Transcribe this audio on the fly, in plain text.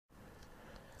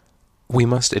We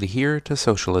must adhere to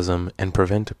socialism and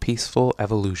prevent a peaceful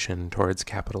evolution towards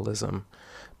capitalism,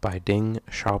 by Deng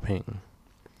Xiaoping.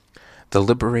 The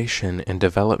liberation and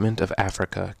development of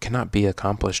Africa cannot be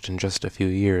accomplished in just a few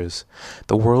years.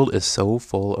 The world is so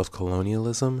full of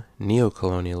colonialism,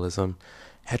 neocolonialism,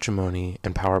 hegemony,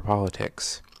 and power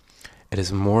politics. It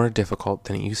is more difficult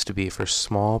than it used to be for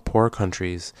small, poor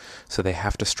countries, so they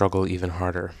have to struggle even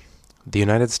harder. The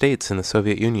United States and the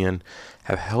Soviet Union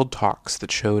have held talks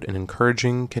that showed an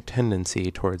encouraging tendency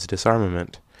towards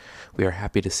disarmament. We are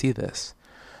happy to see this.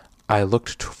 I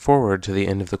looked forward to the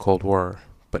end of the Cold War,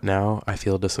 but now I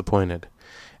feel disappointed.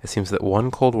 It seems that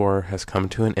one Cold War has come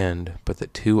to an end, but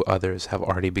that two others have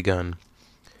already begun.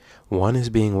 One is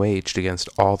being waged against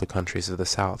all the countries of the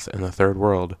South and the Third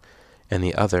World, and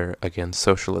the other against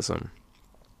socialism.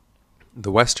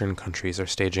 The Western countries are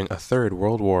staging a third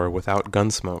world war without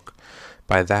gunsmoke.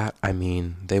 By that I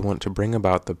mean they want to bring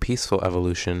about the peaceful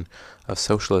evolution of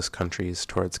socialist countries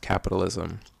towards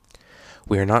capitalism.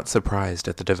 We are not surprised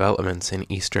at the developments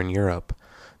in Eastern Europe.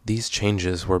 These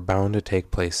changes were bound to take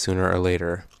place sooner or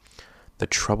later. The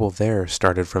trouble there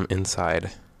started from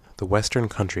inside. The Western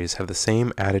countries have the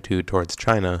same attitude towards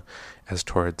China as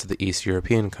towards the East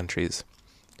European countries.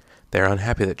 They are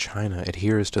unhappy that China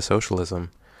adheres to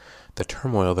socialism. The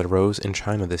turmoil that arose in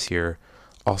China this year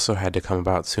also had to come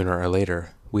about sooner or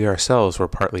later. We ourselves were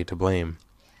partly to blame.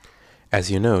 As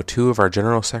you know, 2 of our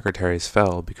general secretaries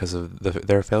fell because of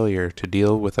their failure to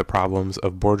deal with the problems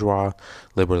of bourgeois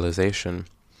liberalization.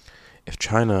 If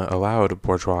China allowed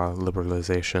bourgeois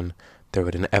liberalization, there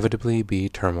would inevitably be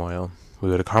turmoil. We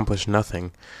would accomplish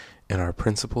nothing, and our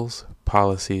principles,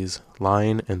 policies,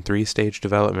 line, and 3-stage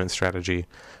development strategy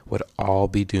would all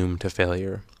be doomed to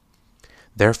failure.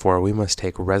 Therefore, we must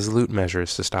take resolute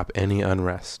measures to stop any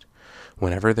unrest.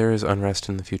 Whenever there is unrest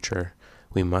in the future,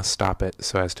 we must stop it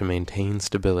so as to maintain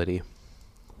stability.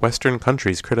 Western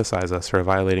countries criticize us for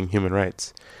violating human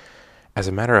rights. As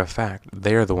a matter of fact,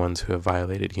 they are the ones who have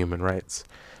violated human rights.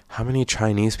 How many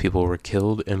Chinese people were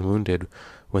killed and wounded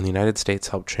when the United States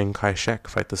helped Chiang Kai-shek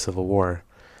fight the Civil War?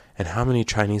 And how many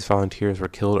Chinese volunteers were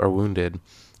killed or wounded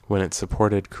when it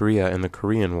supported Korea in the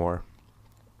Korean War?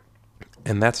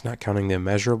 And that's not counting the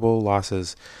immeasurable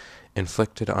losses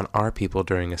inflicted on our people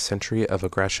during a century of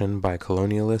aggression by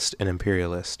colonialist and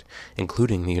imperialist,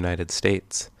 including the United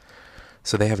States.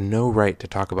 So they have no right to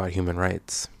talk about human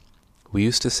rights. We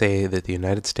used to say that the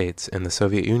United States and the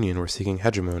Soviet Union were seeking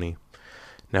hegemony.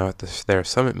 Now at their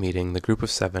summit meeting, the Group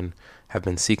of 7 have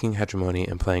been seeking hegemony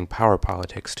and playing power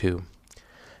politics too.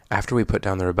 After we put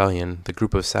down the rebellion, the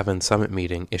Group of 7 summit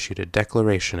meeting issued a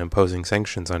declaration imposing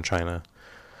sanctions on China.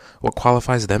 What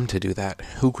qualifies them to do that?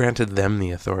 Who granted them the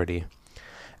authority?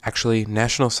 Actually,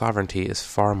 national sovereignty is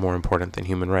far more important than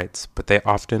human rights, but they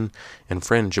often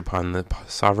infringe upon the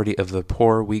sovereignty of the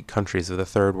poor, weak countries of the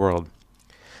Third World.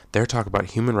 Their talk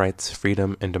about human rights,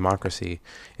 freedom, and democracy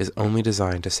is only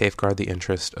designed to safeguard the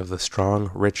interest of the strong,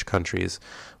 rich countries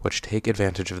which take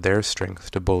advantage of their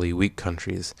strength to bully weak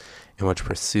countries and which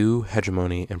pursue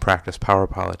hegemony and practice power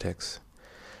politics.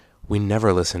 We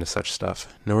never listen to such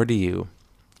stuff, nor do you.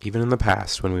 Even in the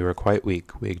past, when we were quite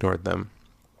weak, we ignored them.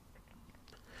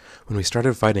 When we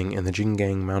started fighting in the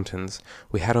Jinggang Mountains,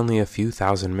 we had only a few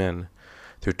thousand men.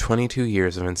 Through 22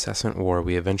 years of incessant war,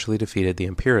 we eventually defeated the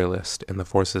imperialists and the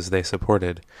forces they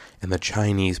supported, and the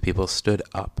Chinese people stood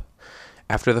up.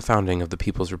 After the founding of the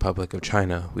People's Republic of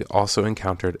China, we also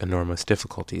encountered enormous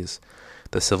difficulties.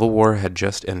 The Civil War had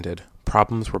just ended,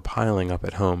 problems were piling up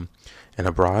at home, and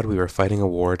abroad we were fighting a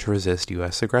war to resist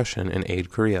U.S. aggression and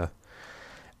aid Korea.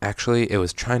 Actually, it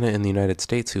was China and the United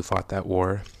States who fought that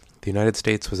war. The United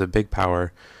States was a big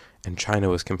power, and China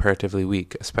was comparatively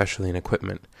weak, especially in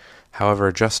equipment.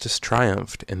 However, justice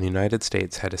triumphed, and the United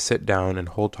States had to sit down and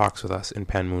hold talks with us in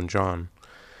Panmunjom.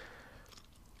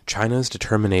 China's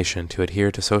determination to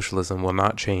adhere to socialism will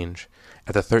not change.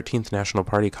 At the 13th National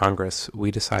Party Congress,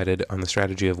 we decided on the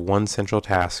strategy of one central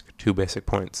task, 2 basic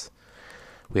points.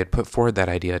 We had put forward that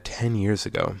idea 10 years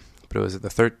ago, but it was at the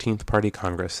 13th Party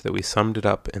Congress that we summed it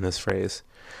up in this phrase: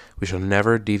 we shall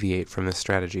never deviate from this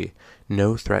strategy.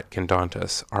 No threat can daunt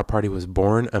us. Our party was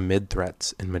born amid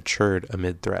threats and matured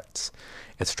amid threats.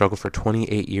 It struggled for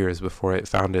 28 years before it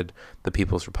founded the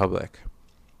People's Republic.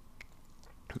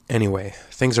 Anyway,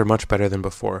 things are much better than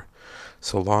before.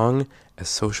 So long as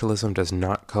socialism does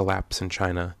not collapse in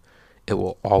China, it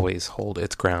will always hold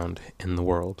its ground in the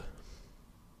world.